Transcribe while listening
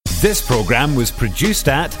This programme was produced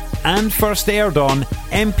at and first aired on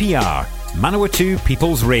MPR, Manawatu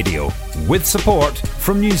People's Radio, with support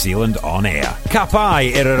from New Zealand On Air. Ka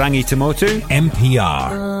pai Irarangi Tamotu,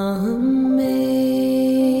 MPR.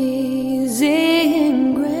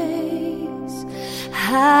 Amazing grace,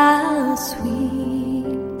 how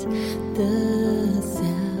sweet the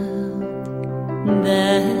sound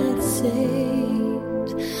that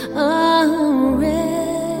saved a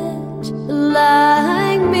wretch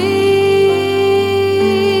like me.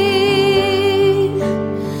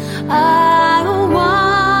 I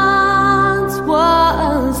once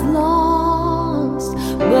was lost,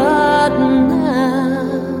 but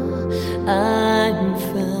now I'm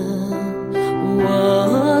found.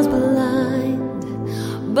 Was blind,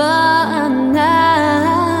 but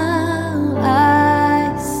now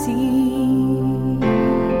I see.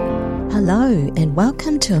 Hello and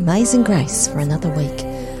welcome to Amazing Grace for another week.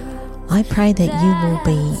 I pray that you will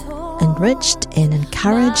be enriched and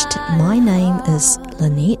encouraged. My name is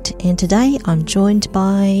Lynette and today I'm joined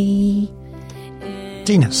by...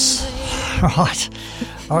 Dennis. Right.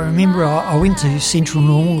 I remember I went to Central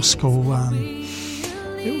Normal School.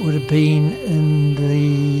 It would have been in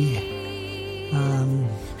the...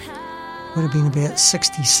 would have been about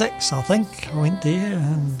 66, I think. I went there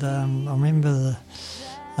and I remember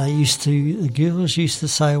the girls used to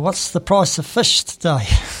say, "What's the price of fish today?"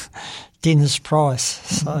 Dennis Price.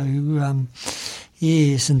 So,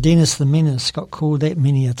 yes, and Dennis the Menace got called that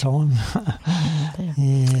many a time.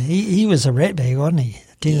 Yeah, he was a ratbag, wasn't he?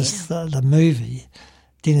 Dennis, the movie,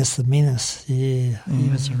 Dennis the Menace. Yeah, he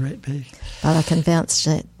was a ratbag. But I can vouch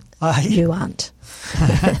that you aren't.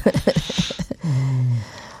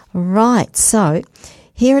 Right, so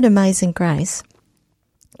here at Amazing Grace,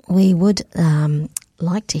 we would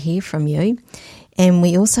like to hear from you, and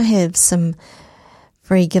we also have some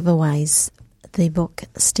free giveaways. The book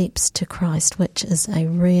Steps to Christ, which is a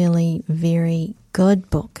really very good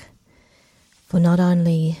book for not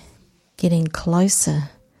only getting closer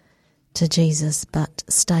to Jesus but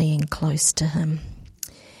staying close to him.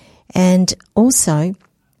 And also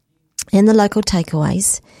in the local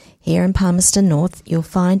takeaways here in Palmerston North, you'll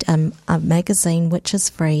find a magazine which is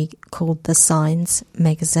free called The Signs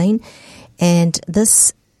Magazine, and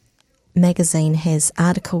this magazine has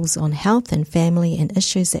articles on health and family and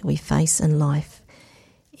issues that we face in life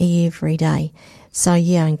every day. So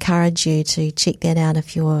yeah, I encourage you to check that out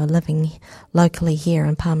if you're living locally here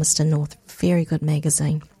in Palmerston North. Very good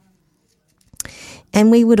magazine.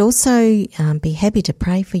 And we would also be happy to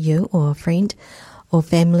pray for you or a friend or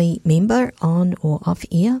family member on or off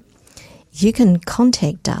air. You can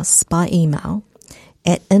contact us by email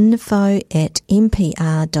at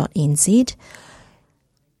info@mpr.nz,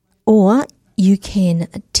 or you can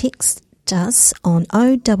text us on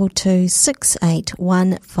 022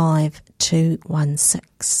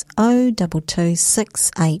 6815216, 022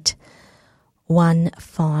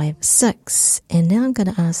 68156. And now I'm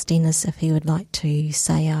going to ask Dennis if he would like to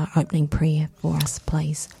say our opening prayer for us,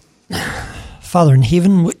 please. Father in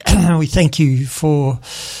heaven, we thank you for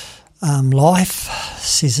life. It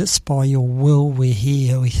says it's by your will we're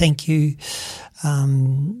here. We thank you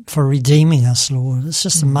for redeeming us, Lord. It's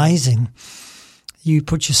just amazing. You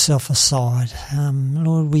put yourself aside.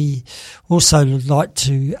 Lord, we also would like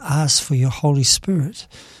to ask for your Holy Spirit.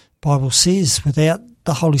 The Bible says without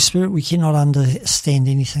the Holy Spirit we cannot understand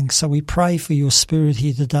anything. So we pray for your Spirit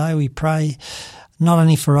here today. We pray not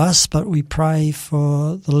only for us, but we pray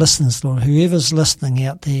for the listeners, Lord. Whoever's listening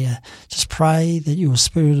out there, just pray that your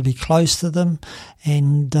Spirit will be close to them,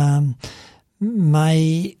 and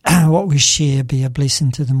may what we share be a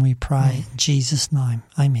blessing to them, we pray. In Jesus' name,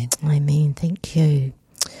 amen. Amen, thank you.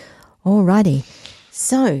 Alrighty,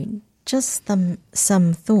 so just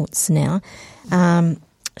some thoughts now.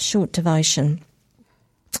 Short devotion.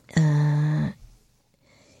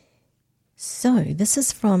 So this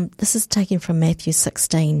is taken from Matthew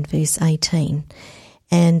 16, verse 18,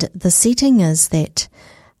 and the setting is that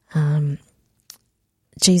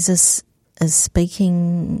Jesus is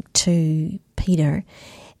speaking to Peter,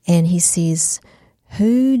 and he says,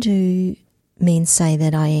 "Who do men say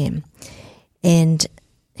that I am?" And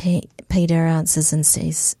Peter answers and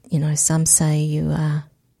says, some say you are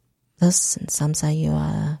this, and some say you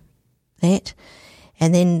are that,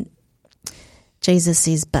 and then Jesus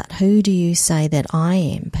says, "But who do you say that I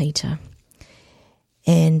am, Peter?"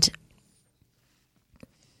 And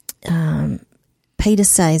Peter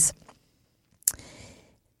says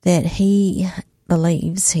that he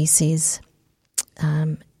believes, he says,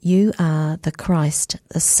 "You are the Christ,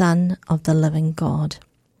 the Son of the living God."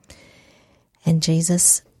 And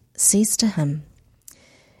Jesus says to him,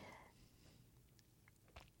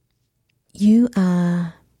 you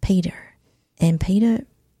are Peter. And Peter,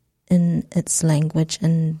 in its language,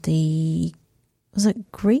 was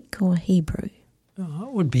it Greek or Hebrew?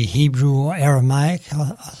 It would be Hebrew or Aramaic,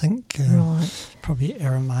 I think. Right. Probably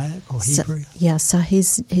Aramaic or Hebrew. So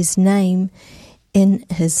his name in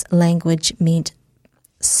his language meant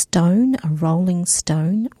stone, a rolling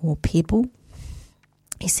stone or pebble.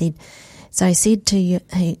 Jesus said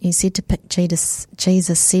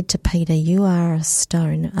to Peter, you are a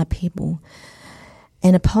stone, a pebble,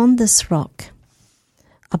 and upon this rock,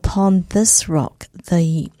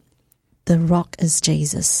 the rock is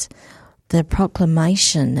Jesus. The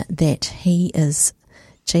proclamation that he is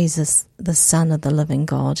Jesus, the Son of the living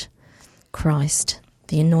God, Christ,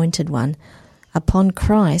 the Anointed One. Upon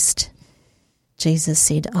Christ, Jesus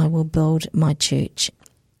said, I will build my church,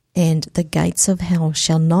 and the gates of hell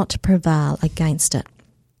shall not prevail against it.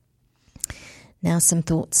 Now some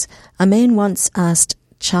thoughts. A man once asked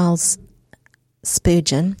Charles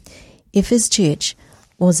Spurgeon if his church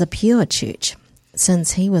was a pure church,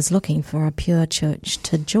 since he was looking for a pure church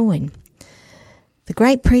to join. The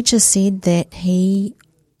great preacher said that he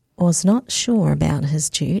was not sure about his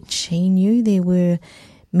church. He knew there were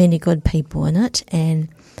many good people in it and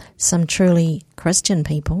some truly Christian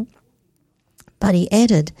people, but he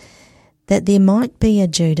added that there might be a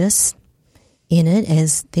Judas in it,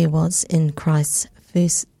 as there was in Christ's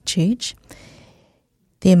first church.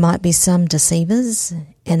 There might be some deceivers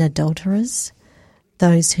and adulterers,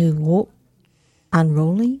 those who walk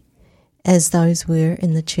unruly, as those were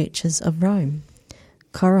in the churches of Rome,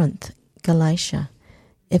 Corinth, Galatia,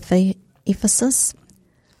 Ephesus,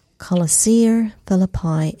 Colossae,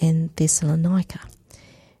 Philippi, and Thessalonica,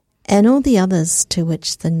 and all the others to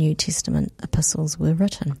which the New Testament epistles were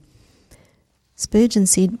written. Spurgeon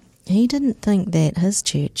said he didn't think that his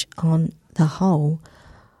church, on the whole,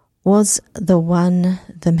 was the one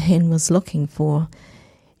the man was looking for.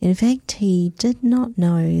 In fact, he did not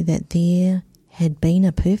know that there had been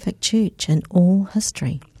a perfect church in all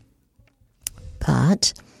history.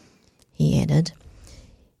 But, he added,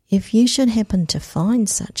 if you should happen to find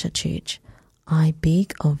such a church, I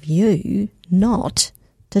beg of you not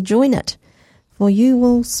to join it, for you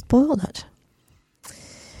will spoil it.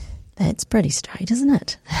 That's pretty straight, isn't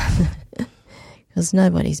it? Because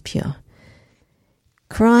nobody's pure.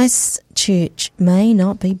 Christ's church may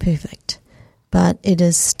not be perfect, but it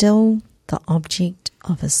is still the object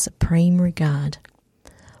of his supreme regard.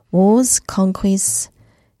 Wars, conquests,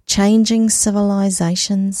 changing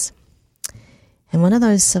civilizations, and one of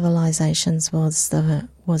those civilizations was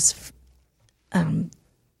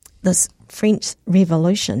this French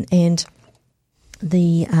Revolution, and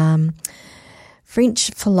the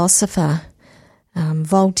French philosopher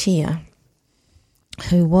Voltaire,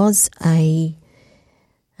 who was an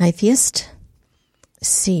atheist,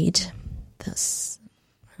 said this.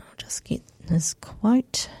 I'll just get his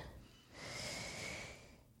quote.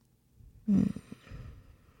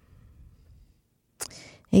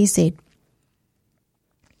 He said,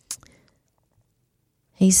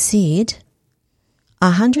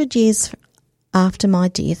 100 years after my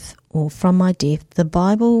death, or from my death, the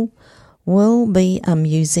Bible will be a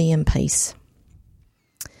museum piece.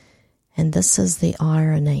 And this is the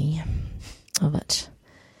irony of it.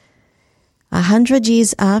 100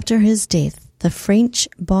 years after his death, the French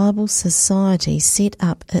Bible Society set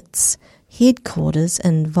up its headquarters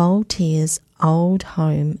in Voltaire's old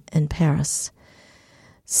home in Paris.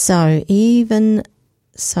 So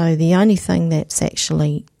the only thing that's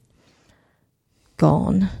actually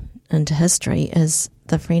gone into history is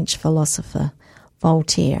the French philosopher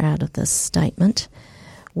Voltaire out of this statement,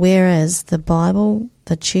 whereas the Bible,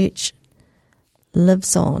 the church,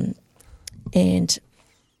 lives on. And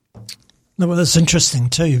well, it's interesting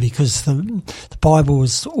too, because the Bible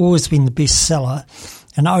has always been the bestseller,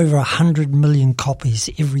 and over 100 million copies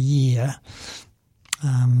every year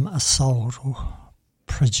are sold or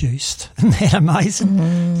produced. Isn't that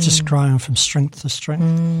amazing? Just growing from strength to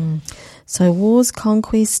strength. So wars,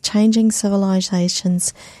 conquests, changing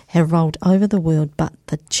civilizations have rolled over the world, but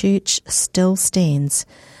the church still stands.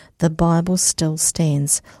 The Bible still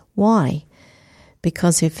stands. Why?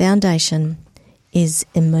 Because her foundation is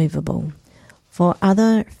immovable. For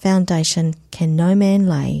other foundation can no man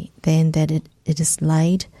lay than that it is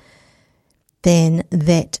laid, than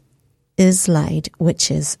that is laid,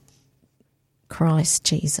 which is Christ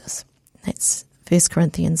Jesus. That's 1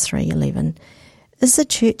 Corinthians 3:11. Is the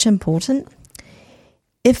church important?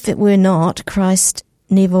 If it were not, Christ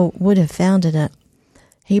never would have founded it.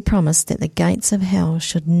 He promised that the gates of hell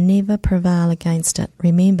should never prevail against it.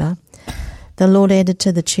 Remember, the Lord added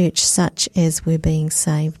to the church such as were being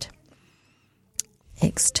saved.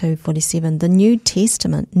 Acts 2:47. The New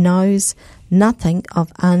Testament knows nothing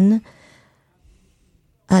of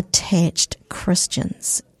unattached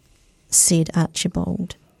Christians, said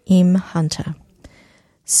Archibald M. Hunter.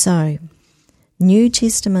 So, New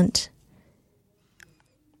Testament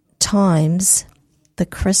times, the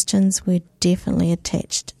Christians were definitely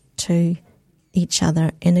attached to each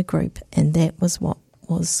other in a group, and that was what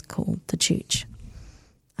was called the church,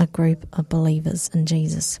 a group of believers in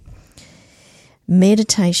Jesus.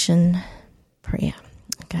 Meditation, prayer.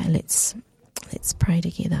 Okay, let's pray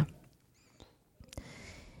together.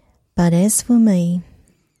 But as for me,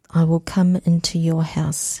 I will come into your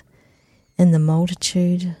house in the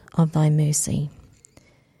multitude of thy mercy.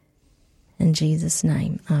 In Jesus'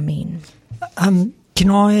 name, amen. Can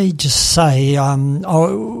I just say,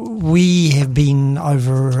 we have been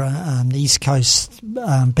over the East Coast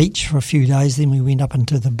beach for a few days, then we went up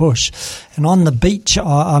into the bush. And on the beach,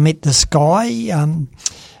 I met this guy.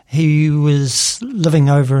 He was living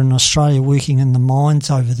over in Australia, working in the mines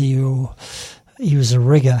over there. He was a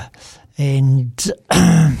rigger and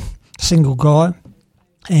single guy.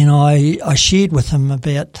 And I shared with him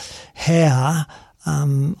about how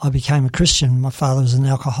I became a Christian. My father was an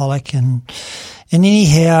alcoholic, and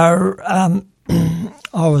anyhow,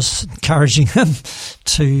 I was encouraging him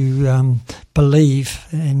to believe.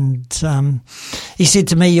 And he said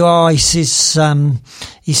to me, he says,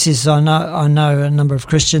 I know a number of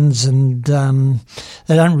Christians, and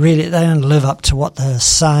they don't live up to what they're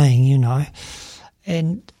saying, you know.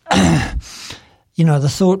 And the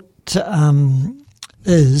thought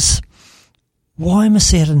is, why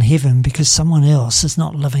miss out in heaven because someone else is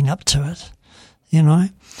not living up to it? You know,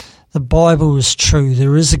 the Bible is true.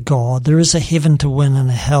 There is a God. There is a heaven to win and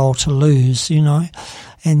a hell to lose, you know.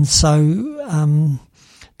 And so, no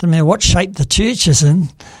matter what shape the church is in,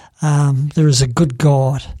 there is a good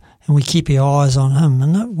God, and we keep our eyes on him.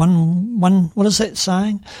 And what is that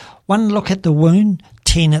saying? 1 look at the wound,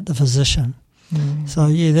 10 at the physician. Mm. So,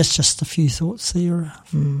 that's just a few thoughts there.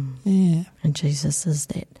 Yeah. And Jesus is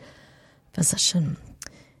that physician.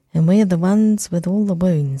 And we're the ones with all the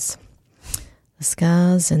wounds, the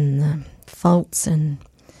scars and the faults and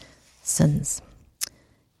sins.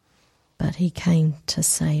 But he came to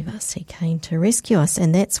save us. He came to rescue us.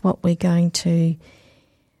 And that's what we're going to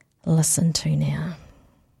listen to now.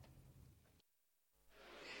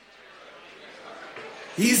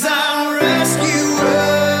 He's our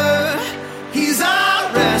rescuer. He's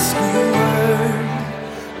our rescuer.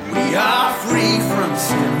 We are free from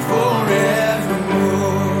sin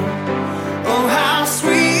forevermore. Oh, how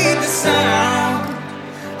sweet the sound.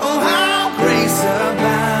 Oh, how grace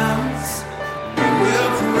abounds. We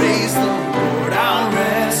will praise the Lord, our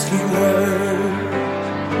rescuer.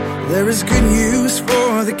 There is good news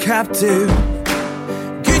for the captive,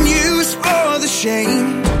 good news for the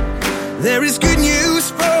shamed. There is good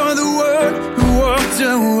news for the one who walked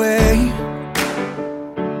away.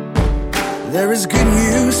 There is good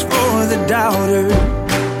news for the doubter,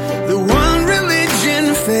 the one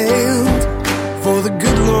religion failed. For the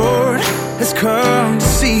good Lord has come to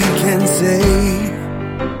seek and save.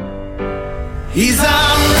 He's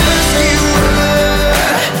our rescuer.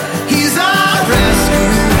 He's our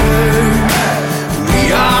rescuer.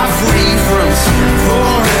 We are free from sin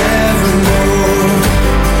forevermore.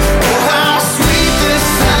 Oh, how sweet the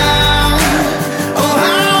sound. Oh,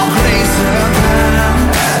 how grace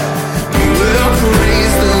abounds. We will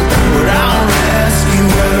praise the Lord, our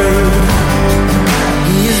rescuer.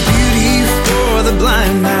 He is beauty for the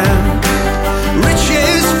blind man,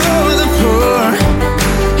 riches for the poor.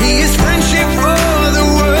 He is friendship for the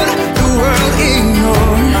world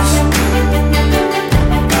ignores.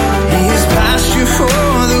 He is pasture for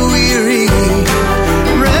the weary,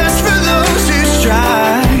 rest for those who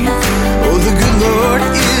strive. Oh, the good Lord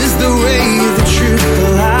is the way, the truth, the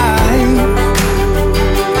life.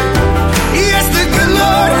 Yes, the good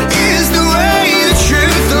Lord is the way, the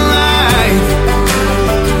truth, the life.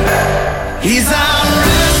 He's our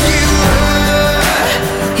rescuer.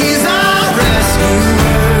 He's our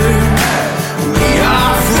rescuer. We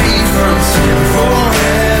are free from sin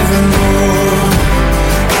forevermore.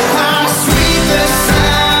 Oh, how sweet the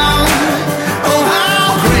sound. Oh,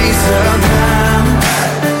 how grace abounds.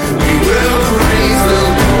 We will praise the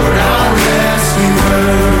Lord, our rescuer.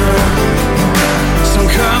 So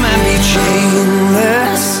come and be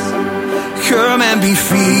chainless. Come and be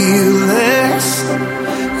fearless.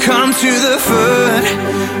 Come to the foot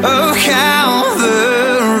of Calvary.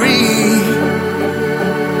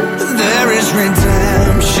 There is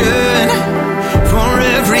redemption for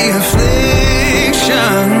every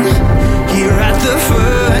affliction. Here at the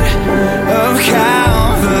foot of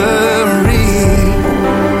Calvary.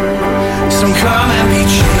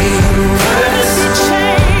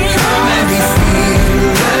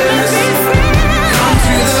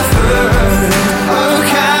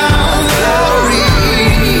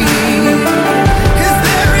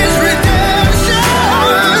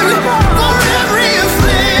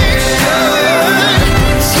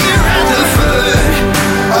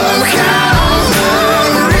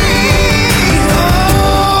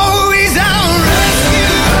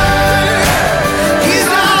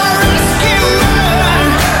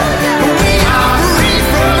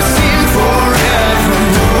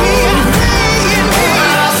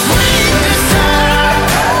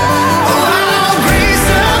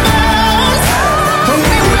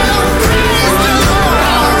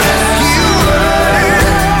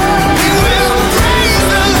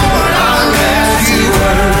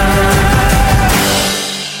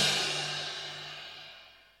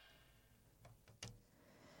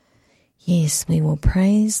 Yes, we will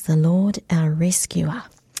praise the Lord, our rescuer.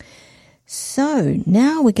 So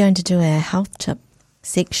now we're going to do our health tip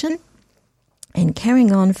section, and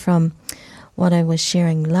carrying on from what I was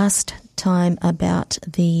sharing last time about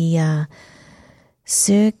the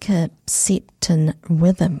circumception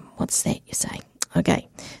rhythm. What's that, you say? Okay,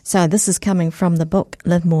 so this is coming from the book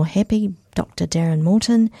Live More Happy, Dr. Darren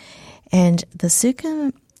Morton, and the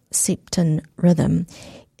circumception rhythm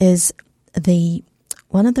is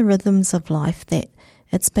one of the rhythms of life that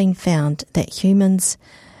it's been found that humans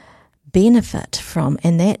benefit from,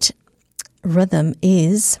 and that rhythm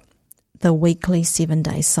is the weekly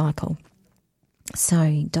 7-day cycle.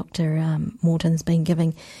 So Dr. Morton's been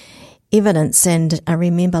giving evidence, and I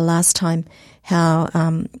remember last time how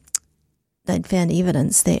they'd found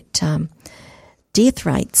evidence that death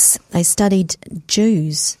rates, they studied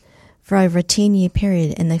Jews for over a 10-year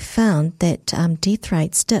period, and they found that death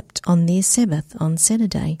rates dipped on their Sabbath, on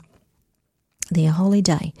Saturday, their holy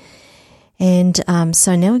day. And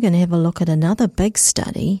so now we're going to have a look at another big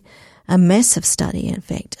study, a massive study, in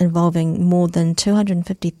fact, involving more than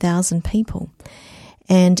 250,000 people.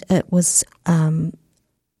 And it was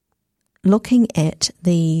looking at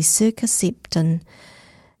the circumception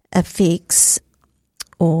effects,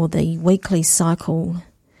 or the weekly cycle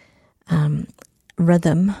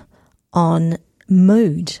rhythm, on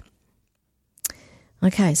mood.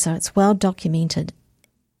 Okay, so it's well documented.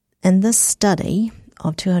 In this study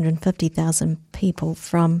of 250,000 people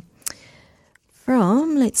from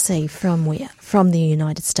let's see, from where? From the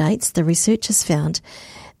United States, the researchers found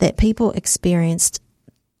that people experienced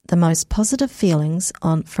the most positive feelings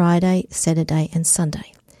on Friday, Saturday, and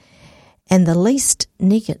Sunday, and the least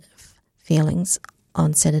negative feelings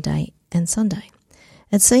on Saturday and Sunday.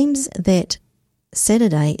 It seems that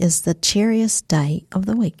Saturday is the cheeriest day of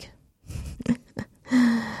the week.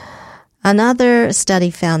 Another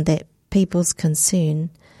study found that people's concern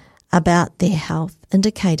about their health,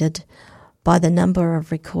 indicated by the number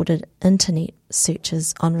of recorded internet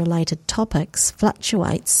searches on related topics,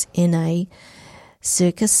 fluctuates in a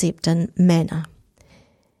circumception manner.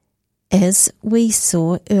 As we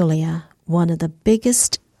saw earlier, one of the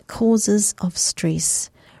biggest causes of stress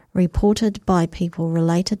reported by people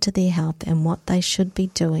related to their health and what they should be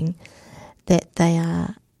doing that they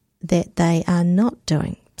are not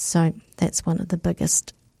doing. So that's one of the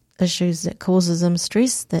biggest issues that causes them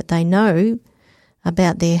stress, that they know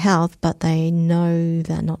about their health, but they know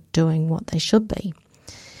they're not doing what they should be.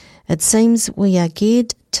 It seems we are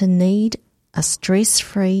geared to need a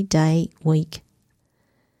stress-free day once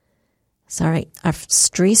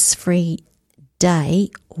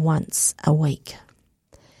a week.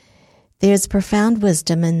 There is profound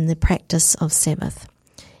wisdom in the practice of Sabbath.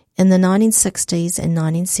 In the 1960s and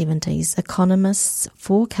 1970s, economists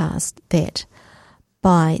forecast that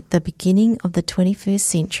by the beginning of the 21st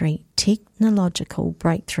century, technological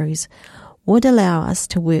breakthroughs would allow us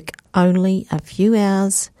to work only a few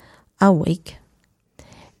hours a week,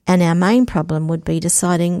 and our main problem would be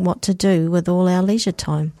deciding what to do with all our leisure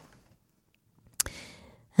time.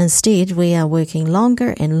 Instead, we are working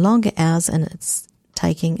longer and longer hours, and it's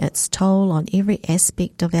taking its toll on every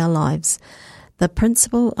aspect of our lives. The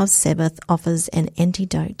principle of Sabbath offers an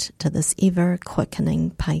antidote to this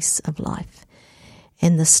ever-quickening pace of life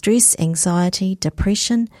and the stress, anxiety,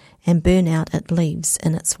 depression, and burnout it leaves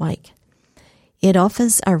in its wake. It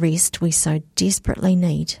offers a rest we so desperately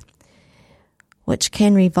need, which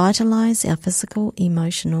can revitalize our physical,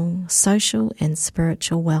 emotional, social, and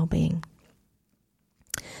spiritual well-being.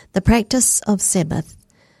 The practice of Sabbath,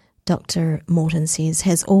 Dr. Morton says,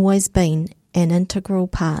 has always been an integral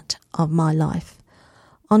part of my life.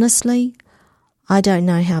 Honestly, I don't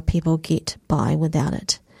know how people get by without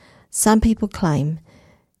it. Some people claim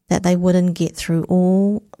that they wouldn't get through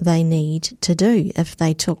all they need to do if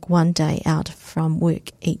they took one day out from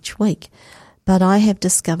work each week. But I have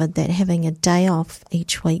discovered that having a day off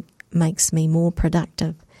each week makes me more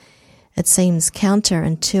productive. It seems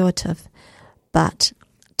counterintuitive, but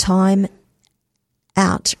time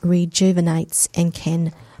out rejuvenates and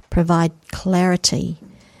can provide clarity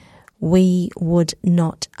we would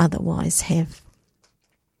not otherwise have.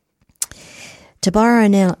 To borrow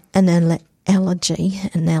an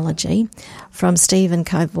analogy from Stephen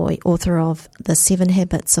Covey, author of The 7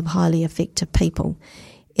 Habits of Highly Effective People,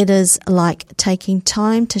 it is like taking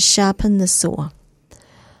time to sharpen the saw.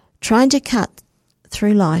 Trying to cut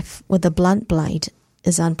through life with a blunt blade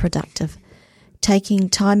is unproductive. Taking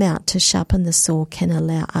time out to sharpen the saw can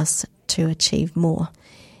allow us to achieve more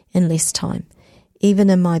in less time. Even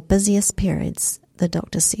in my busiest periods, the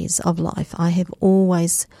doctor says, of life, I have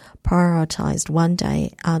always prioritized one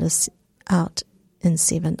day out in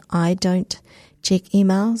 7. I don't check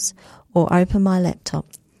emails or open my laptop.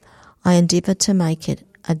 I endeavour to make it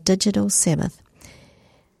a digital Sabbath,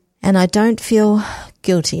 and I don't feel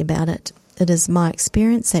guilty about it. It is my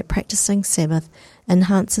experience that practicing Sabbath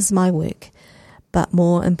enhances my work, but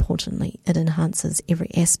more importantly, it enhances every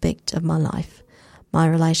aspect of my life, my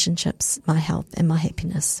relationships, my health, and my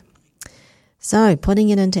happiness. So, putting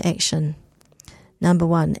it into action. Number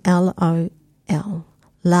 1, LOL.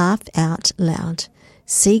 Laugh out loud.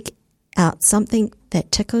 Seek out something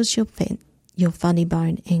that tickles your funny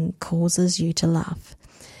bone and causes you to laugh.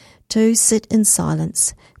 2, sit in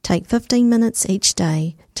silence. Take 15 minutes each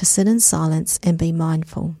day to sit in silence and be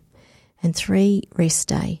mindful. And 3, rest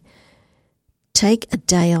day. Take a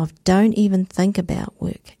day off. Don't even think about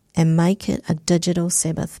work, and make it a digital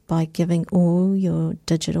Sabbath by giving all your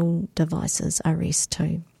digital devices a rest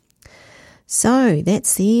too. So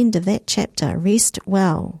that's the end of that chapter. Rest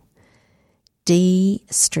well.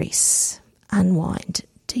 De-stress. Unwind.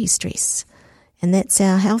 De-stress. And that's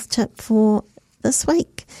our health tip for this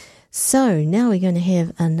week. So now we're going to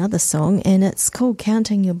have another song, and it's called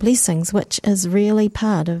Counting Your Blessings, which is really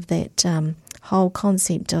part of that whole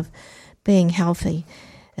concept of being healthy.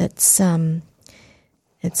 It's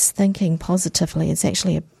thinking positively. It's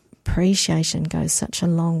actually appreciation goes such a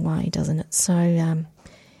long way, doesn't it? So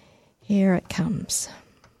here it comes.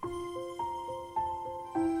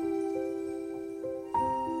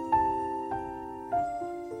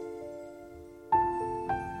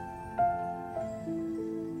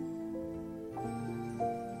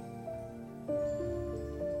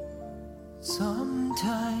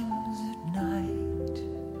 Sometimes at night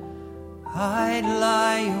I'd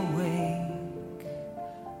lie awake,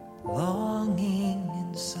 longing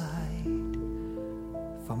inside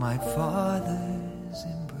for my Father's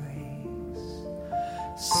embrace.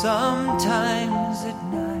 Sometimes at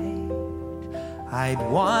night I'd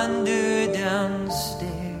wander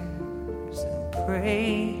downstairs and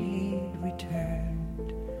pray he'd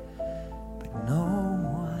returned, but no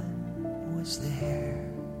one was there.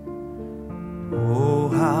 Oh,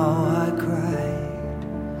 how I cried,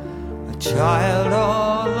 a child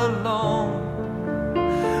all alone,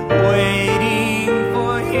 waiting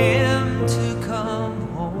for him to come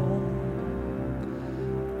home.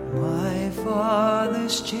 My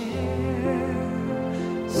Father's chair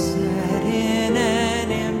sat in an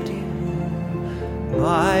empty room.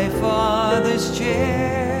 My Father's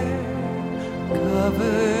chair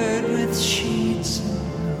covered with sheets and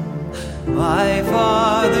gloom. My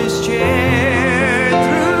Father's chair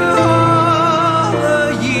through all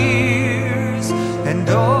the years and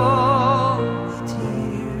all the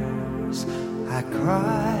tears I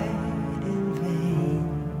cried in vain,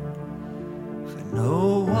 for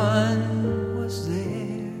no one was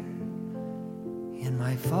there in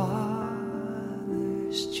my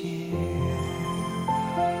Father's chair.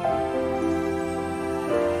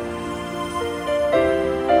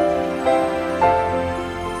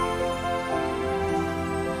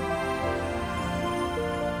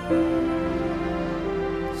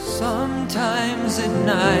 Sometimes at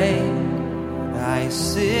night I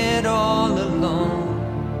sit all alone,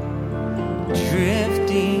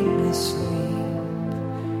 drifting asleep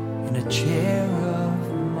in a chair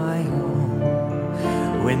of my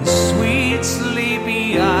own, when sweet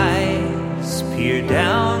sleepy eyes peer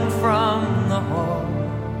down from the hall,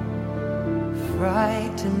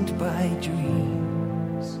 frightened by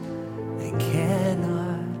dreams I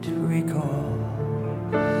cannot recall,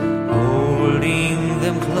 holding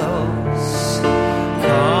them close,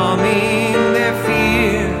 calming their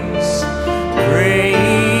fears,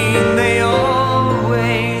 praying they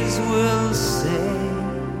always will say,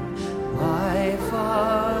 my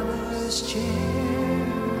Father's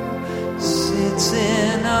chair sits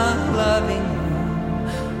in a loving room.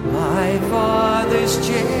 My Father's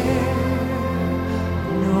chair,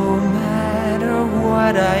 no matter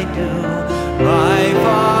what I do, my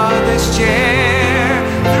Father's chair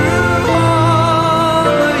through all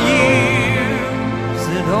the years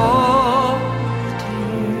and all the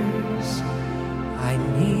tears I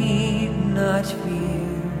need not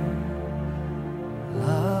fear.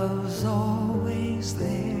 Love's always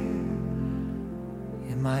there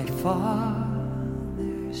in my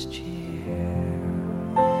Father's chair.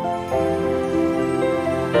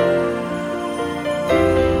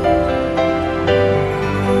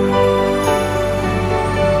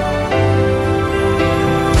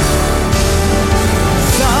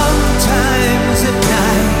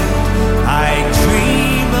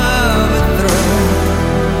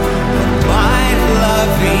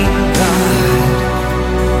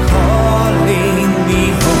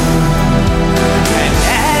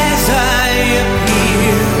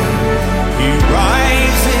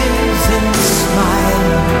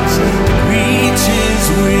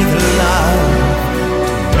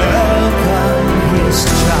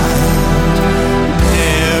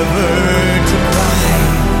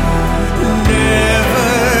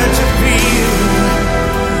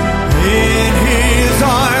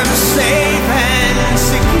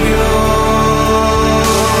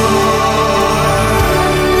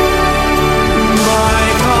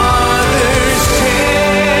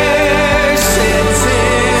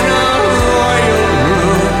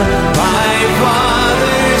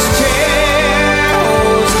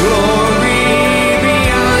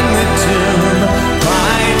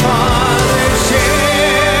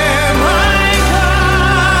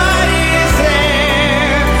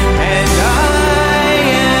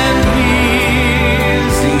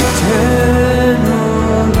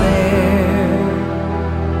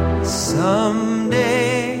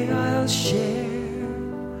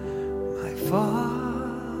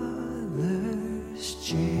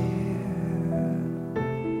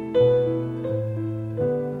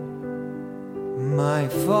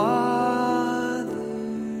 Father's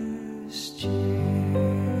chair.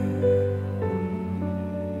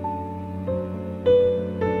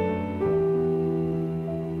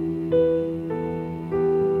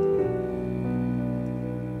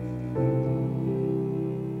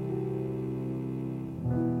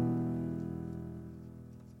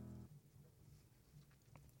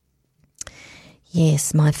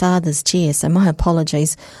 Yes, my father's chair. So my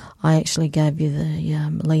apologies. I actually gave you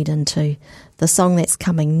the lead into the song that's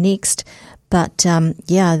coming next. But,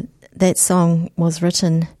 yeah, that song was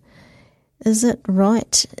written. Is it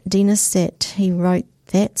right, Dennis, that he wrote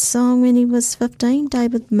that song when he was 15,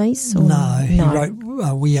 David Meese? Or No, he wrote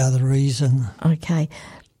We Are the Reason. Okay.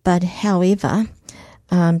 But, however,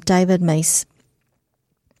 David Meese,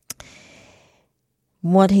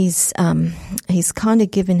 what he's kind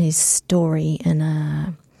of given his story in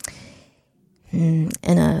a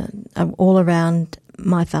all around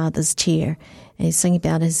my father's chair. And he's singing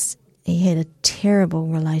about he had a terrible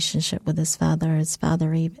relationship with his father. His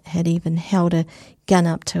father had even held a gun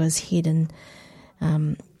up to his head and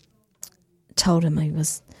told him he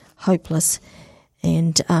was hopeless,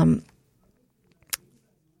 and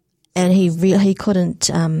he couldn't.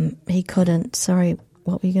 Sorry.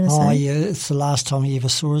 What were you going to say? Oh, yeah, it's the last time he ever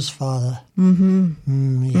saw his father.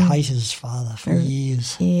 Mm-hmm. He hated his father for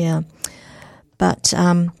years. Yeah. But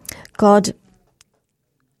God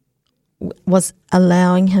was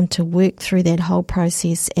allowing him to work through that whole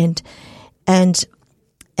process, and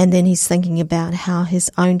then he's thinking about how his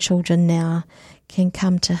own children now can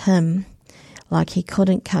come to him like he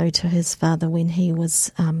couldn't go to his father when he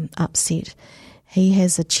was upset. He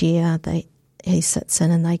has a chair he sits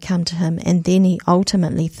in and they come to him, and then he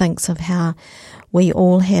ultimately thinks of how we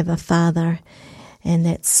all have a father, and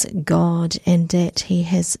that's God, and that he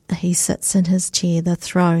sits in his chair, the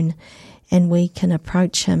throne, and we can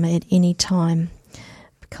approach him at any time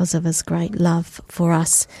because of his great love for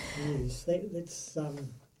us. Yes,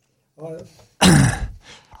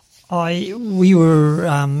 we were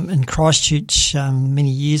in Christchurch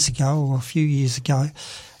many years ago, or a few years ago,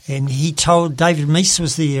 and David Meese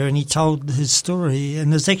was there, and he told his story,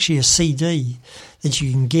 and there's actually a CD that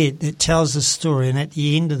you can get that tells the story, and at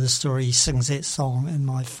the end of the story he sings that song, In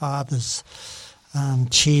My Father's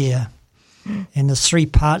Chair, and there's 3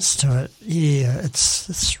 parts to it. Yeah,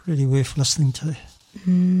 it's really worth listening to.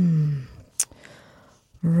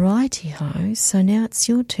 Righty-ho, so now it's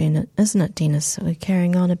your turn, isn't it, Dennis? We're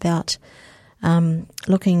carrying on about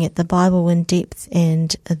looking at the Bible in depth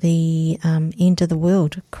and the end of the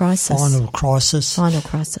world crisis. Final crisis.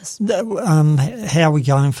 How are we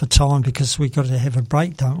going for time? Because we've got to have a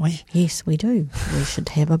break, don't we? Yes, we do. We should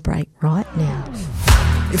have a break right now.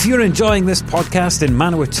 If you're enjoying this podcast in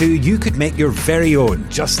Manawatu, you could make your very own,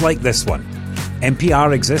 just like this one.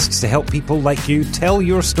 MPR exists to help people like you tell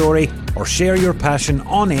your story or share your passion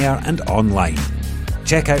on air and online.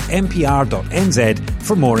 Check out mpr.nz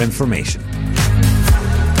for more information.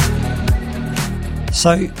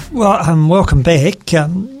 So, welcome back.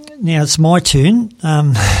 Now it's my turn.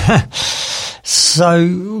 So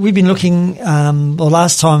we've been looking,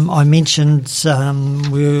 last time I mentioned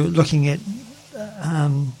we were looking at,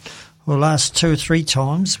 last 2 or 3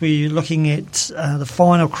 times, we're looking at the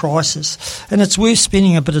final crisis. And it's worth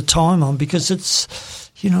spending a bit of time on because it's,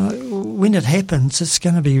 when it happens, it's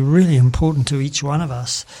going to be really important to each one of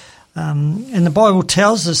us. And the Bible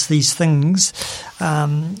tells us these things,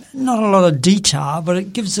 not a lot of detail, but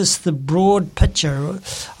it gives us the broad picture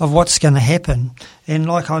of what's going to happen. And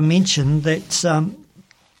like I mentioned, that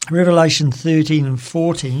Revelation 13 and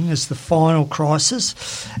 14 is the final crisis,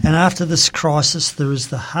 and after this crisis there is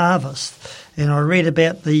the harvest. And I read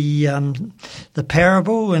about the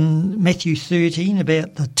parable in Matthew 13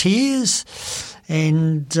 about the tares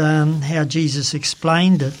and how Jesus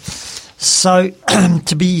explained it. So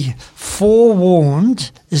to be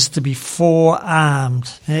forewarned is to be forearmed.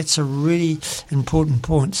 And that's a really important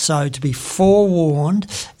point. So to be forewarned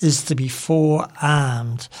is to be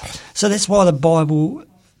forearmed. So that's why the Bible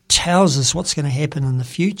tells us what's going to happen in the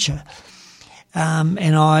future.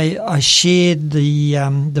 And I shared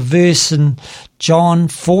the verse in John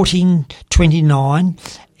 14:29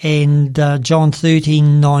 and John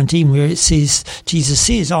 13:19, where it says, Jesus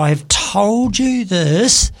says, "I have told you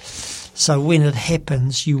this, so when it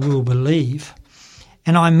happens, you will believe."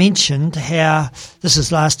 And I mentioned how, this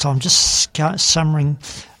is last time, just summarizing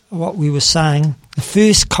what we were saying, the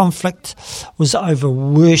first conflict was over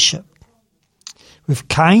worship with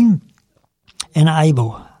Cain and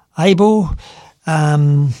Abel. Abel,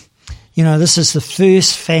 this is the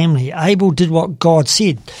first family. Abel did what God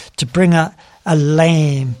said, to bring a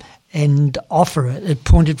lamb and offer it. It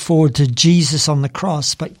pointed forward to Jesus on the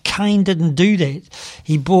cross, but Cain didn't do that.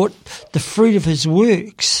 He brought the fruit of his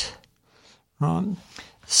works, right?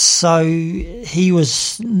 So he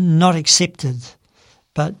was not accepted,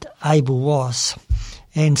 but Abel was.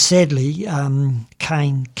 And sadly,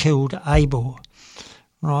 Cain killed Abel.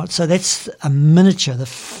 Right, so that's a miniature, the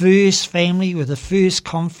first family with the first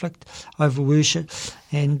conflict over worship,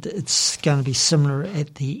 and it's going to be similar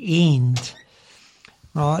at the end.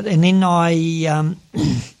 Right, and then I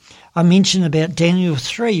mentioned about Daniel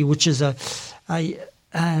 3, which is a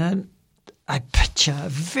picture, a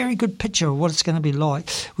very good picture of what it's going to be like.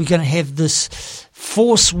 We're going to have this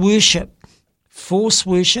forced worship,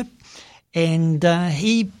 and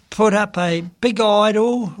he put up a big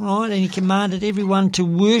idol, right, and he commanded everyone to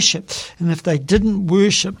worship. And if they didn't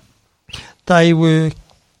worship, they were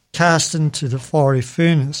cast into the fiery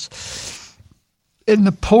furnace. And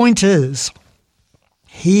the point is,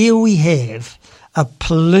 here we have a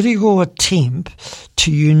political attempt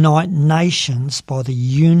to unite nations by the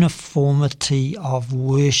uniformity of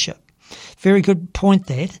worship. Very good point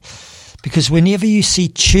that, because whenever you see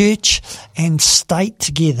church and state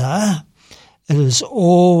together, it is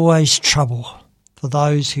always trouble for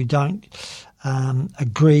those who don't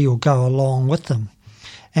agree or go along with them.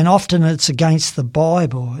 And often it's against the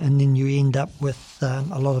Bible, and then you end up with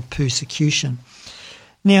a lot of persecution.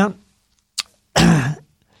 Now,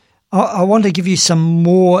 I want to give you some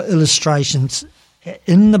more illustrations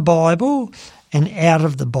in the Bible and out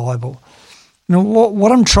of the Bible. Now,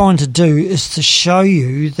 what I'm trying to do is to show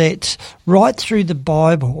you that right through the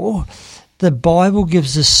Bible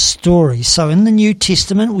gives us stories. So in the New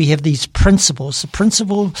Testament, we have these principles, the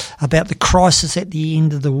principle about the crisis at the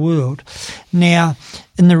end of the world. Now,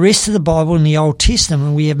 in the rest of the Bible, in the Old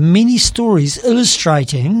Testament, we have many stories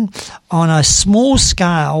illustrating on a small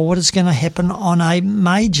scale what is going to happen on a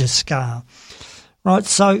major scale. Right,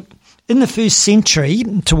 so in the first century,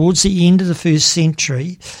 towards the end of the first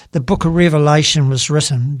century, the book of Revelation was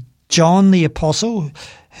written. John the Apostle,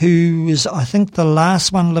 who was, I think, the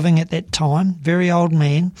last one living at that time, very old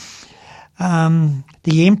man,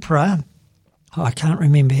 the emperor, I can't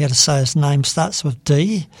remember how to say his name, starts with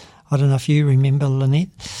D. I don't know if you remember, Lynette.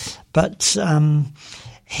 But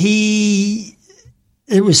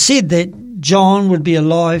it was said that John would be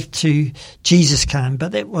alive to Jesus came,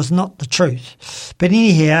 but that was not the truth. But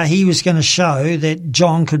anyhow, he was going to show that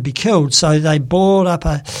John could be killed. So they boiled up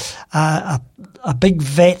a big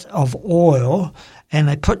vat of oil, and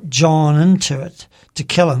they put John into it to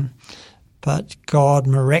kill him. But God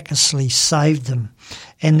miraculously saved him,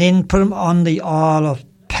 and then put him on the Isle of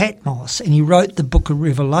Patmos, and he wrote the book of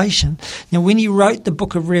Revelation. Now, when he wrote the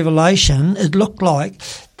book of Revelation, it looked like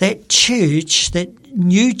that church, that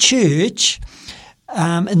new church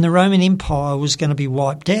in the Roman Empire was going to be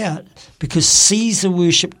wiped out because Caesar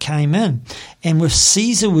worship came in. And with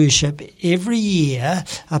Caesar worship, every year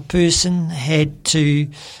a person had to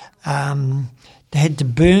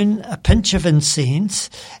burn a pinch of incense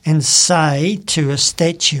and say to a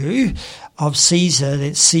statue of Caesar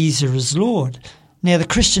that Caesar is Lord. Now, the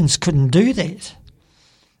Christians couldn't do that,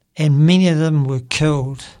 and many of them were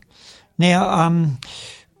killed. Now,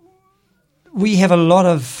 we have a lot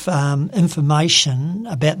of information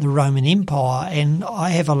about the Roman Empire, and I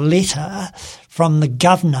have a letter from the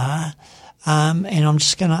governor, and I'm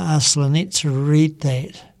just going to ask Lynette to read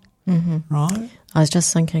that. Mm-hmm. Right? I was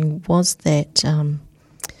just thinking, was that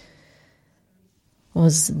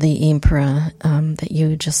was the emperor that you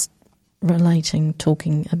were just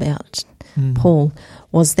talking about, Paul?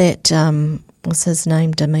 Was that was his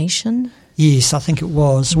name Domitian? Yes, I think it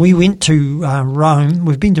was. We went to Rome.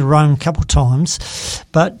 We've been to Rome a couple of times,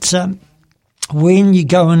 but when you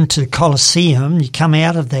go into the Colosseum, you come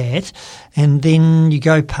out of that, and then you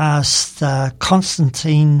go past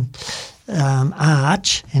Constantine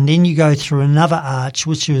Arch, and then you go through another arch,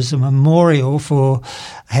 which was a memorial for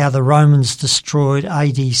how the Romans destroyed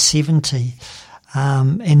AD 70.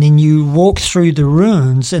 And then you walk through the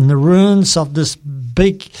ruins, and the ruins of this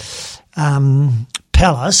big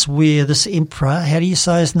palace where this emperor, how do you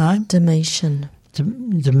say his name? Domitian.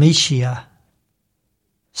 Domitia.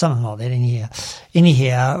 Something like that,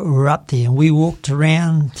 anyhow, we're up there, and we walked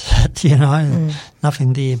around,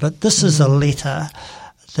 nothing there. But this is a letter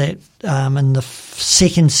that in the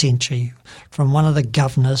 2nd century from one of the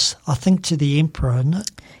governors, I think, to the emperor, isn't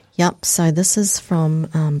it? Yep, so this is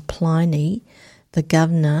from Pliny, the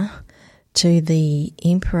governor, to the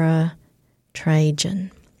Emperor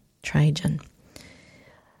Trajan.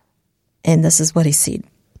 And this is what he said.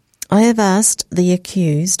 I have asked the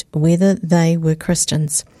accused whether they were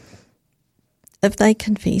Christians. If they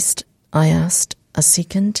confessed, I asked, a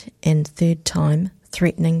second and third time,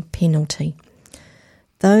 threatening penalty.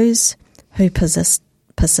 Those who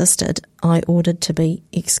persisted I ordered to be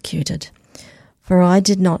executed, for I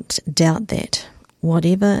did not doubt that,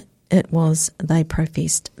 whatever it was they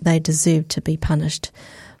professed, they deserved to be punished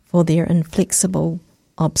for their inflexible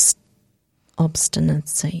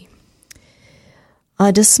obstinacy.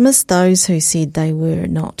 I dismissed those who said they were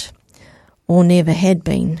not, or never had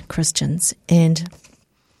been Christians, and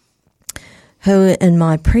who in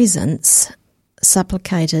my presence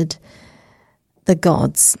supplicated the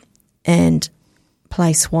gods and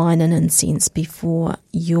place wine and incense before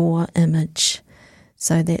your image.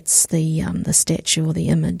 So that's the statue or the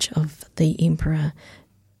image of the Emperor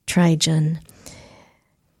Trajan.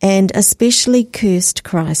 And especially cursed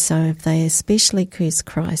Christ. So if they especially cursed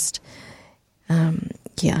Christ,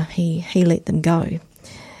 he let them go.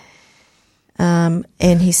 And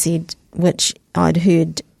he said, which I'd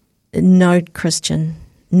heard, no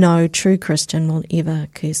true Christian will ever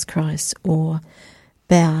curse Christ or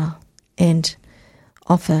bow and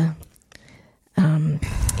offer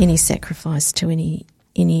any sacrifice to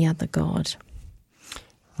any other god.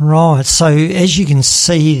 Right, so as you can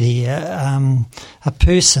see there, a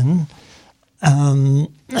person,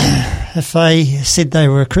 if they said they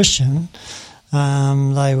were a Christian,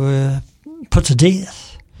 they were put to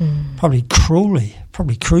death, probably cruelly,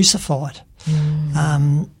 probably crucified. Or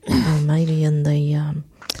maybe in the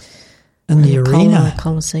arena.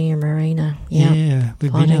 Colosseum arena. Yeah,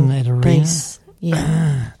 we've been in that arena. Beasts.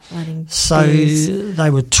 So they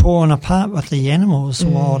were torn apart with the animals,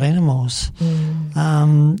 wild animals.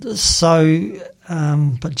 But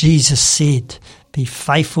Jesus said, be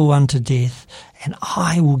faithful unto death, and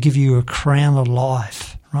I will give you a crown of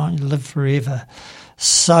life, right? You live forever.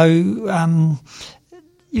 So,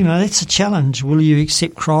 that's a challenge. Will you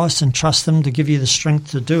accept Christ and trust Him to give you the strength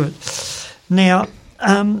to do it? Now,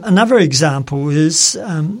 another example is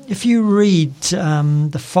if you read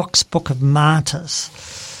the Fox Book of Martyrs,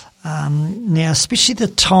 now especially the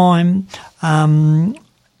time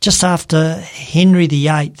just after Henry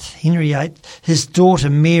VIII, his daughter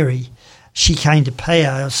Mary, she came to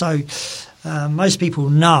power. So most people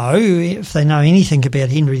know, if they know anything about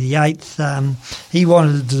Henry VIII, he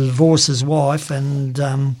wanted to divorce his wife, and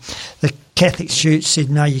the Catholic Church said,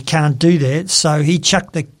 no, you can't do that. So he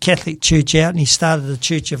chucked the Catholic Church out and he started the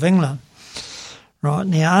Church of England. Right,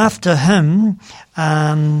 now after him,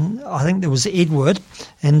 I think there was Edward,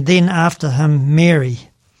 and then after him, Mary.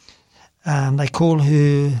 They call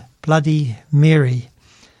her Bloody Mary.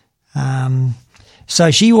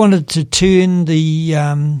 So she wanted to turn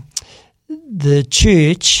the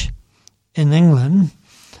church in England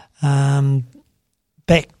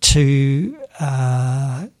back to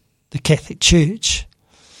the Catholic Church,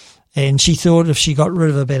 and she thought if she got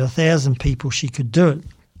rid of about 1,000 people, she could do it.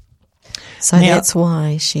 So now, that's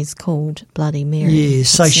why she's called Bloody Mary. Yeah,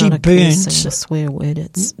 so it's she not burnt a swear word.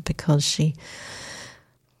 It's because she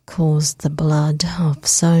caused the blood of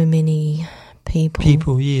so many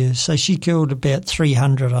people. Yeah. So she killed about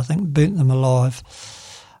 300, I think, burnt them alive.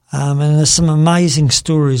 And there's some amazing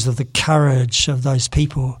stories of the courage of those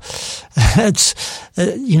people. It's,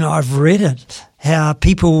 I've read it, how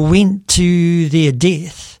people went to their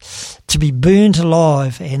death to be burnt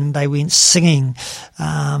alive, and they went singing.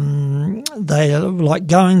 They like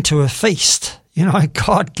going to a feast.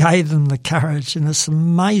 God gave them the courage, and there's some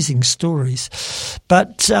amazing stories.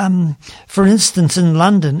 But, for instance, in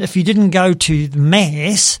London, if you didn't go to the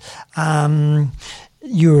Mass,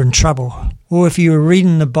 you were in trouble. Or if you were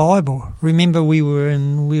reading the Bible, remember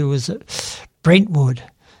where was it? Brentwood,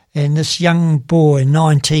 and this young boy,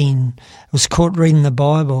 19, was caught reading the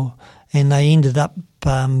Bible, and they ended up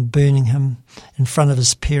burning him in front of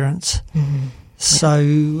his parents. Mm-hmm.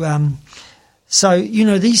 So,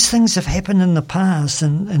 these things have happened in the past,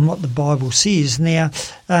 and what the Bible says. Now,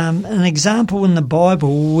 an example in the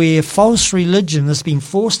Bible where false religion has been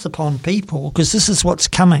forced upon people, because this is what's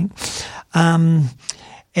coming, and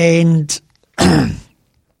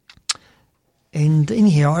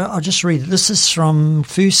anyhow, I'll just read it. This is from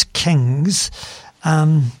 1 Kings,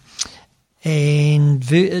 and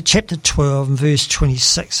chapter 12 and verse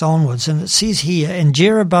 26 onwards, and it says here, and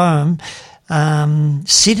Jeroboam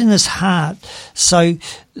said in his heart, so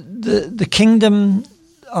the kingdom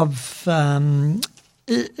of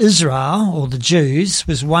Israel, or the Jews,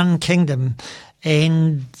 was one kingdom,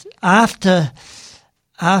 and after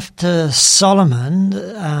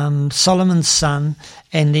Solomon, Solomon's son,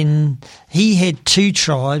 and then he had 2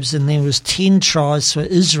 tribes, and there was 10 tribes for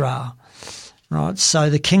Israel. Right, so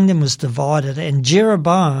the kingdom was divided, and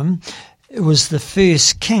Jeroboam was the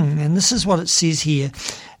first king, and this is what it says here.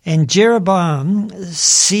 And Jeroboam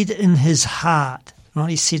said in his heart, right?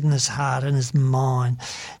 He said in his heart, in his mind,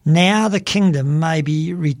 now the kingdom may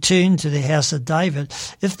be returned to the house of David.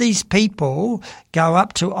 If these people go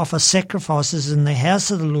up to offer sacrifices in the house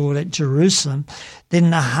of the Lord at Jerusalem, then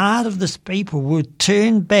the heart of this people will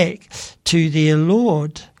turn back to their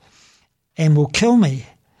Lord and will kill me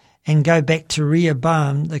and go back to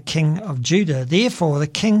Rehoboam, the king of Judah. Therefore, the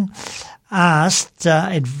king asked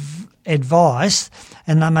advice,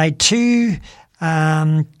 and they made 2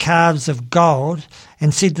 calves of gold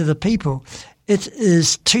and said to the people, it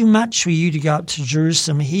is too much for you to go up to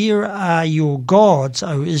Jerusalem. Here are your gods,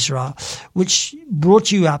 O Israel, which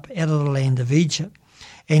brought you up out of the land of Egypt.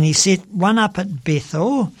 And he set one up at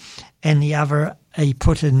Bethel and the other he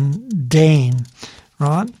put in Dan,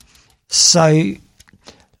 right? So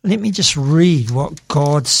let me just read what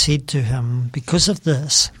God said to him because of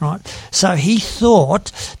this, right? So he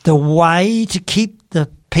thought the way to keep the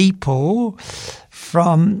people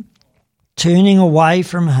from turning away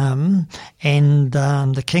from him and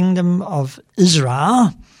the kingdom of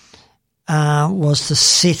Israel was to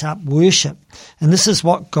set up worship. And this is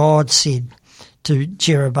what God said to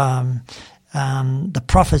Jeroboam. The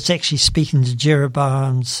prophet's actually speaking to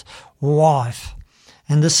Jeroboam's wife.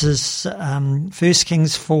 And this is 1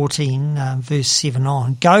 Kings 14, verse 7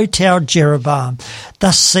 on. Go tell Jeroboam,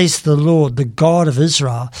 thus says the Lord, the God of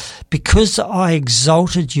Israel, because I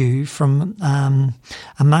exalted you from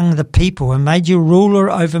among the people and made you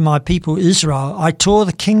ruler over my people Israel, I tore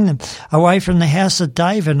the kingdom away from the house of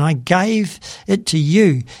David and I gave it to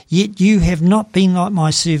you. Yet you have not been like my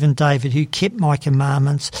servant David, who kept my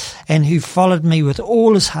commandments and who followed me with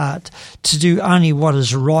all his heart to do only what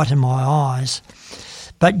is right in my eyes.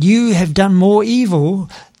 But you have done more evil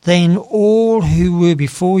than all who were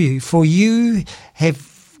before you, for you have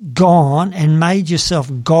gone and made yourself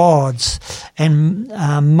gods and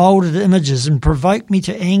moulded images and provoked me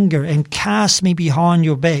to anger and cast me behind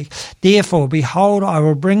your back. Therefore, behold, I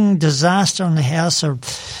will bring disaster on the house of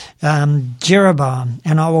Jeroboam,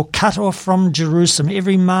 and I will cut off from Jerusalem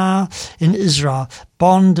every male in Israel,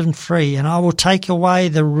 bond and free, and I will take away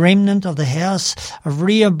the remnant of the house of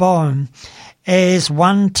Rehoboam, as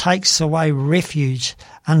one takes away refuge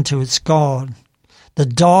unto its God. The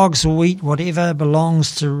dogs will eat whatever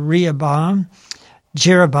belongs to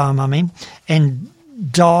Jeroboam, and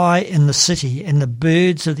die in the city, and the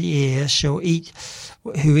birds of the air shall eat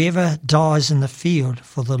whoever dies in the field,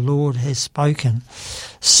 for the Lord has spoken.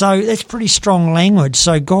 So that's pretty strong language.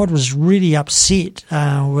 So God was really upset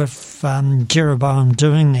with Jeroboam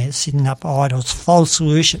doing that, setting up idols, false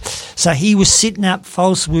worship. So he was setting up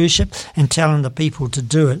false worship and telling the people to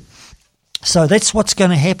do it. So that's what's going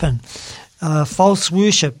to happen. False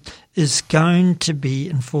worship is going to be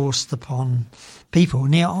enforced upon people.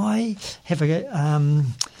 Now I have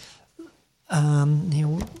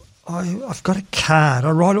I've got a card.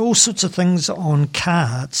 I write all sorts of things on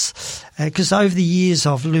cards because over the years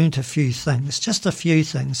I've learnt a few things, just a few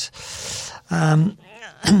things.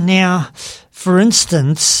 Now, for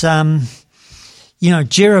instance,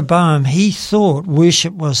 Jeroboam, he thought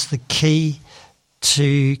worship was the key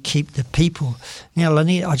to keep the people. Now,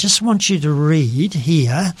 Lynette, I just want you to read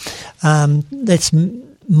here. That's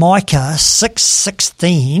Micah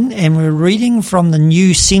 6:16, and we're reading from the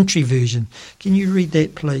New Century Version. Can you read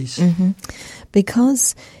that, please? Mm-hmm.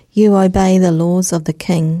 Because you obey the laws of the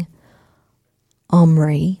king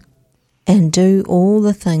Omri and do all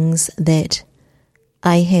the things that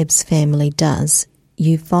Ahab's family does,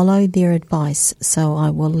 you follow their advice, so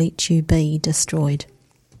I will let you be destroyed.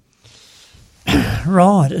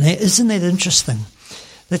 Right. Isn't that interesting?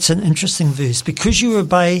 That's an interesting verse. Because you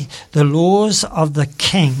obey the laws of the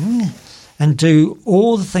king and do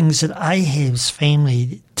all the things that Ahab's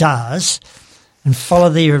family does and follow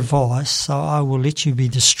their advice, so I will let you be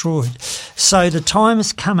destroyed. So the time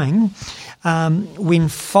is coming when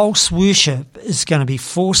false worship is going to be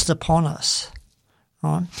forced upon us,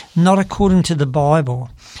 right? Not according to the Bible.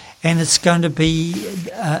 And it's going to be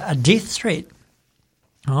a death threat,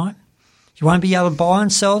 right? You won't be able to buy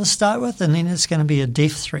and sell to start with, and then it's going to be a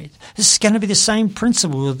death threat. This is going to be the same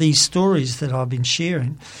principle of these stories that I've been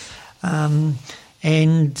sharing. And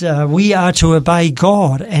we are to obey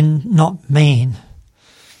God and not man,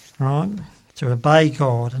 right? To obey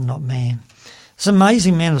God and not man. It's an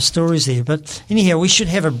amazing amount of stories there. But anyhow, we should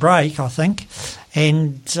have a break, I think.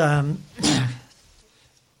 And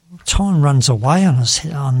time runs away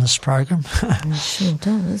on this program. It sure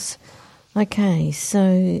does. Okay,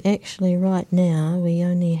 so actually right now we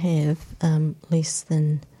only have less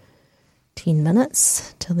than 10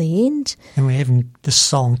 minutes till the end. And we're having this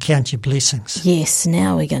song, Count Your Blessings. Yes,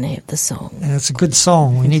 now we're going to have the song. And it's a good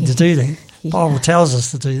song. We need to do that. The Bible tells us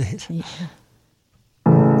to do that. Yeah.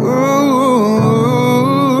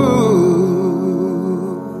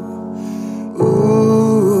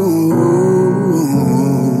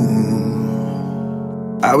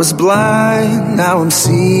 I was blind, now I'm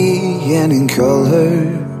seeing in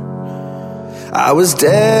color. I was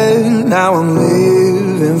dead, now I'm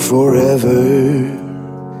living forever.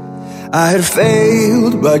 I had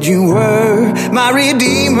failed, but you were my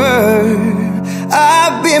redeemer.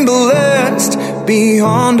 I've been blessed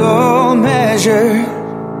beyond all measure.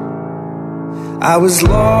 I was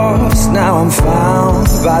lost, now I'm found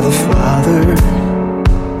by the Father.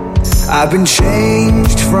 I've been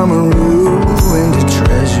changed from a ruin to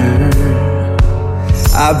treasure.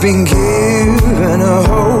 I've been given a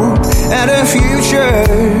hope and a future.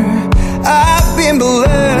 I've been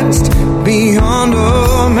blessed beyond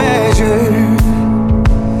all measure.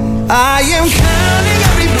 I am counting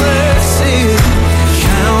every blessing,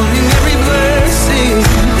 counting every blessing,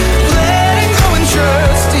 letting go and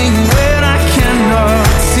trusting when I cannot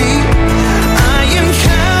see. I am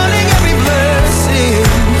counting every blessing,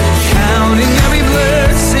 counting every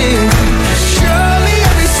blessing. Surely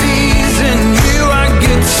every season you are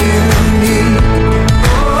good to me.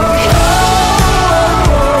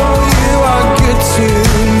 Oh, you are good to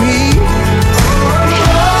me.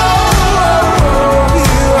 Oh,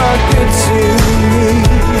 you are good to me.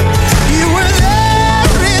 You were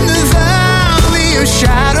there in the valley of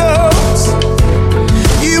shadows.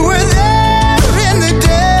 You were there in the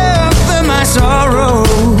depth of my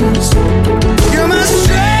sorrows. You're my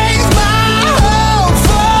strength, my hope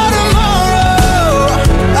for tomorrow.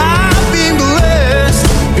 I've been blessed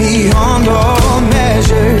beyond all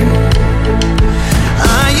measure.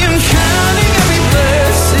 I am counting every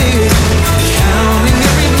blessing, counting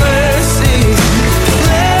every blessing,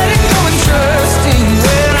 letting go and trusting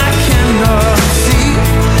when I cannot see.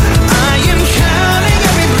 I am counting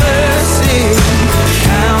every blessing,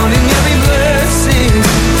 counting every blessing.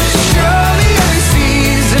 Surely every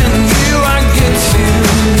season you are good to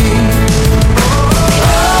me. Oh,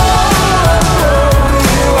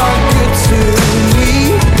 you are good to me.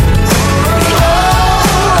 Oh,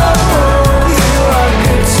 you are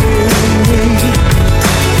good to me.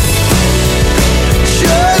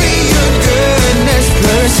 Surely your goodness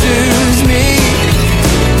pursues me.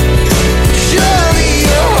 Surely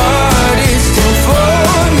your heart is still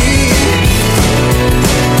for me.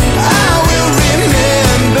 I will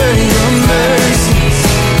remember your mercies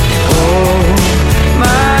all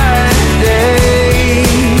my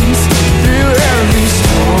days, through every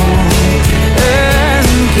storm and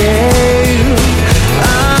gale.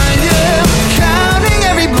 I am counting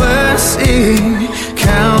every blessing,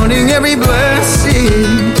 counting every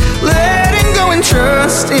blessing, letting go and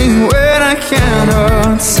trusting when I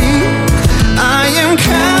cannot see. I am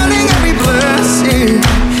counting every blessing,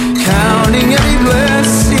 counting every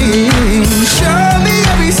blessing. Surely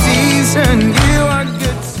every season you are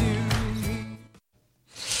good to me.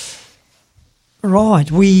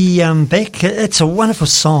 Right, we back. It's a wonderful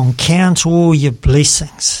song, Count All Your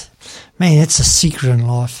Blessings. Man, it's a secret in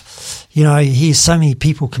life. You know, you hear so many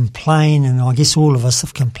people complain, and I guess all of us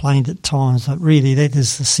have complained at times, but really that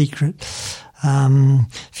is the secret.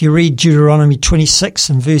 If you read Deuteronomy 26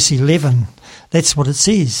 and verse 11, that's what it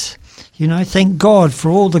says. You know, thank God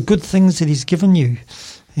for all the good things that He's given you.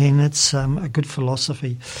 And it's a good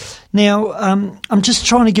philosophy. Now, I'm just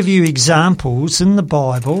trying to give you examples in the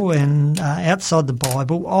Bible and outside the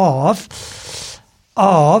Bible of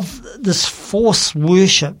this false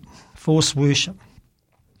worship.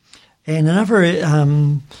 And another,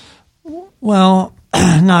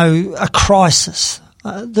 a crisis.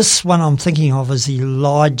 This one I'm thinking of is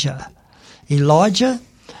Elijah.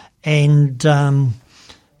 And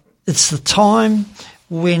it's the time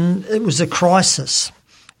when it was a crisis.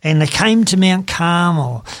 And they came to Mount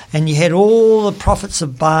Carmel, and you had all the prophets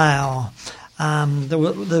of Baal. There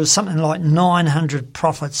was something like 900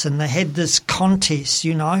 prophets, and they had this contest,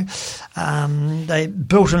 you know. They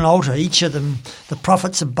built an altar. Each of them, the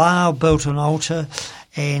prophets of Baal built an altar,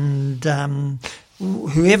 and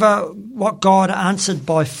what God answered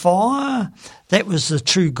by fire, that was the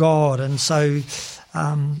true God. And so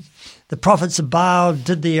the prophets of Baal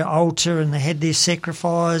did their altar, and they had their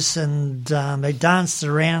sacrifice, and they danced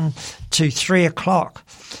around to 3 o'clock.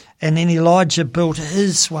 And then Elijah built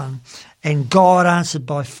his one, and God answered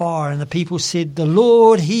by fire. And the people said, "The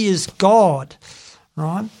Lord, He is God,"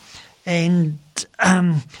 right? And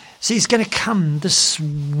so He's going to come, this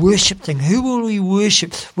worship thing. Who will we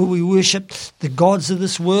worship? Will we worship the gods of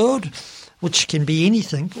this world? which can be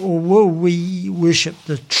anything, or will we worship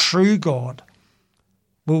the true God?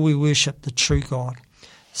 Will we worship the true God?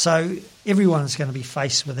 So everyone's going to be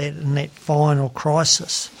faced with that in that final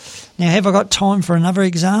crisis. Now, have I got time for another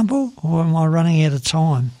example, or am I running out of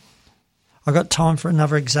time? I've got time for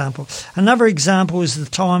another example. Another example is the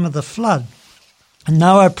time of the flood.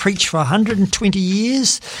 Noah preached for 120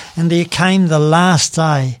 years, and there came the last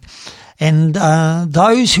day. And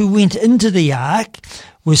those who went into the ark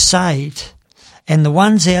were saved. And the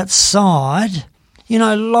ones outside,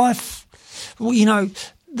 life,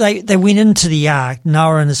 they went into the ark.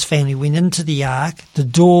 Noah and his family went into the ark. The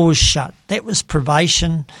door was shut. That was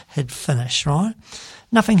probation had finished, right?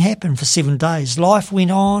 Nothing happened for 7 days. Life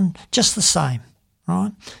went on just the same,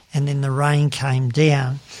 right? And then the rain came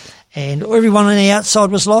down. And everyone on the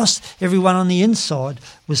outside was lost. Everyone on the inside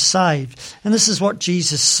was saved. And this is what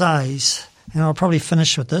Jesus says. And I'll probably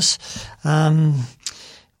finish with this. Where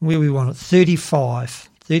we want it, 35.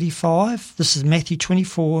 This is Matthew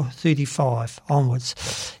 24:35 onwards.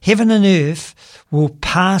 Heaven and earth will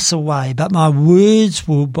pass away, but my words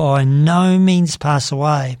will by no means pass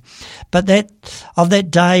away. But of that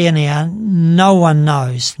day and hour no one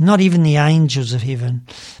knows, not even the angels of heaven,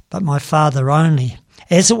 but my Father only.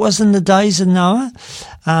 As it was in the days of Noah,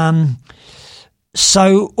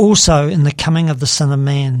 so also in the coming of the Son of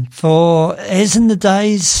Man. For as in the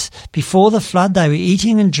days before the flood, they were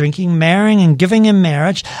eating and drinking, marrying and giving in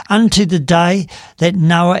marriage, unto the day that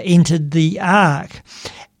Noah entered the ark,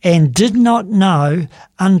 and did not know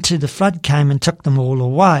until the flood came and took them all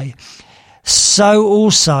away. So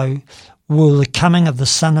also will the coming of the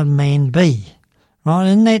Son of Man be. Right?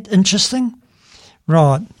 Isn't that interesting?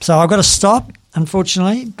 Right. So I've got to stop,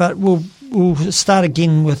 unfortunately, but we'll start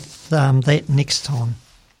again with that next time.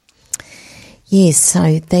 Yes,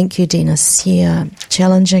 so thank you, Dennis. Yeah,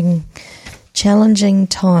 challenging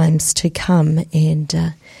times to come,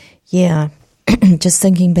 and just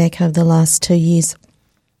thinking back over the last 2 years,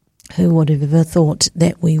 who would have ever thought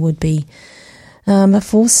that we would be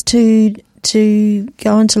forced to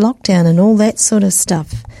go into lockdown and all that sort of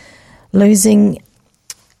stuff, losing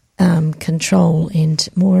control, and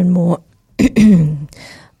more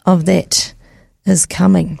of that is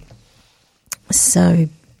coming. So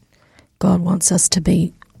God wants us to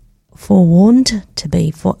be forewarned, to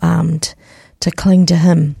be forearmed, to cling to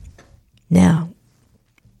Him now.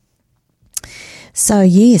 So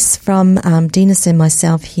yes, from Dennis and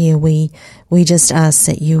myself here, we just ask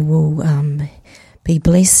that you will be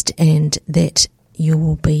blessed, and that you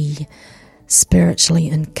will be spiritually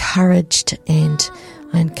encouraged, and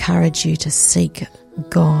I encourage you to seek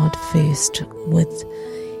God first with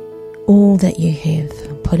all that you have.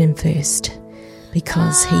 Put Him first,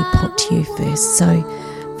 because He put you first. So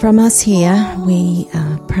from us here, we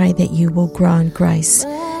pray that you will grow in grace,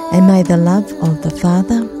 and may the love of the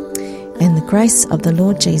Father and the grace of the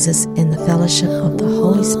Lord Jesus and the fellowship of the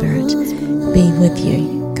Holy Spirit be with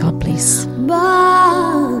you. God bless.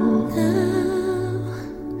 But now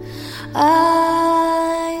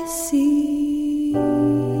I see.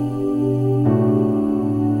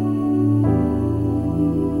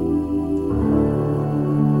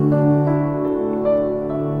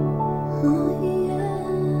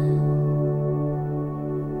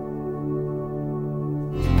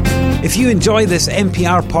 If you enjoy this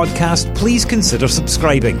MPR podcast, please consider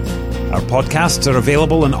subscribing. Our podcasts are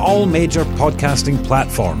available on all major podcasting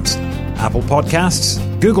platforms: Apple Podcasts,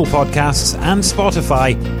 Google Podcasts and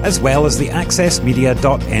Spotify, as well as the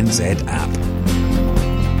accessmedia.nz app.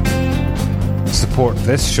 Support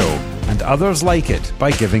this show and others like it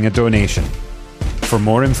by giving a donation. For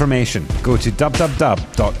more information, go to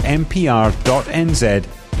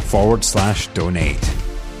www.mpr.nz/donate.